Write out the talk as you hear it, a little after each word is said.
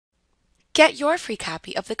Get your free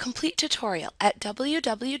copy of the complete tutorial at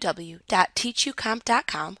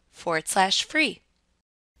www.teachucomp.com/free.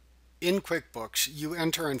 In QuickBooks, you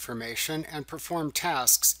enter information and perform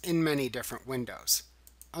tasks in many different windows.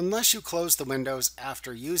 Unless you close the windows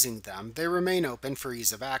after using them, they remain open for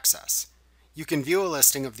ease of access. You can view a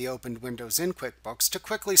listing of the opened windows in QuickBooks to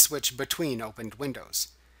quickly switch between opened windows.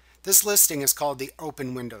 This listing is called the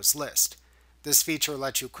Open Windows list. This feature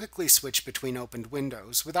lets you quickly switch between opened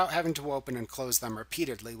windows without having to open and close them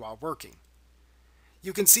repeatedly while working.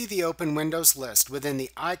 You can see the Open Windows list within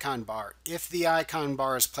the icon bar if the icon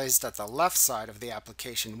bar is placed at the left side of the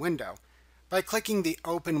application window by clicking the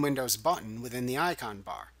Open Windows button within the icon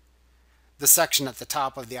bar. The section at the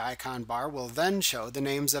top of the icon bar will then show the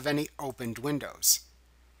names of any opened windows.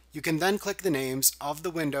 You can then click the names of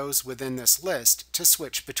the windows within this list to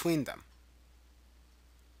switch between them.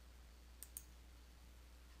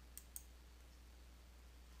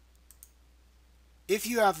 If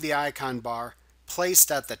you have the icon bar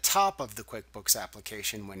placed at the top of the QuickBooks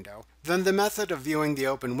application window, then the method of viewing the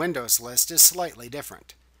Open Windows list is slightly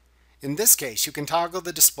different. In this case, you can toggle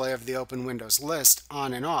the display of the Open Windows list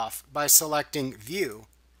on and off by selecting View,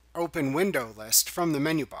 Open Window List from the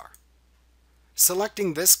menu bar.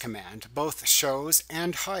 Selecting this command both shows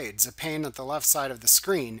and hides a pane at the left side of the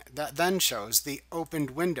screen that then shows the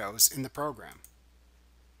opened windows in the program.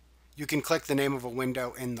 You can click the name of a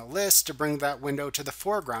window in the list to bring that window to the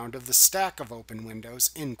foreground of the stack of open windows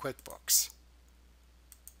in QuickBooks.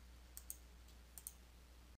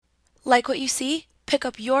 Like what you see? Pick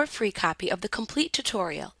up your free copy of the complete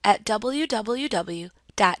tutorial at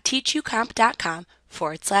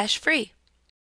www.teachucomp.com/free.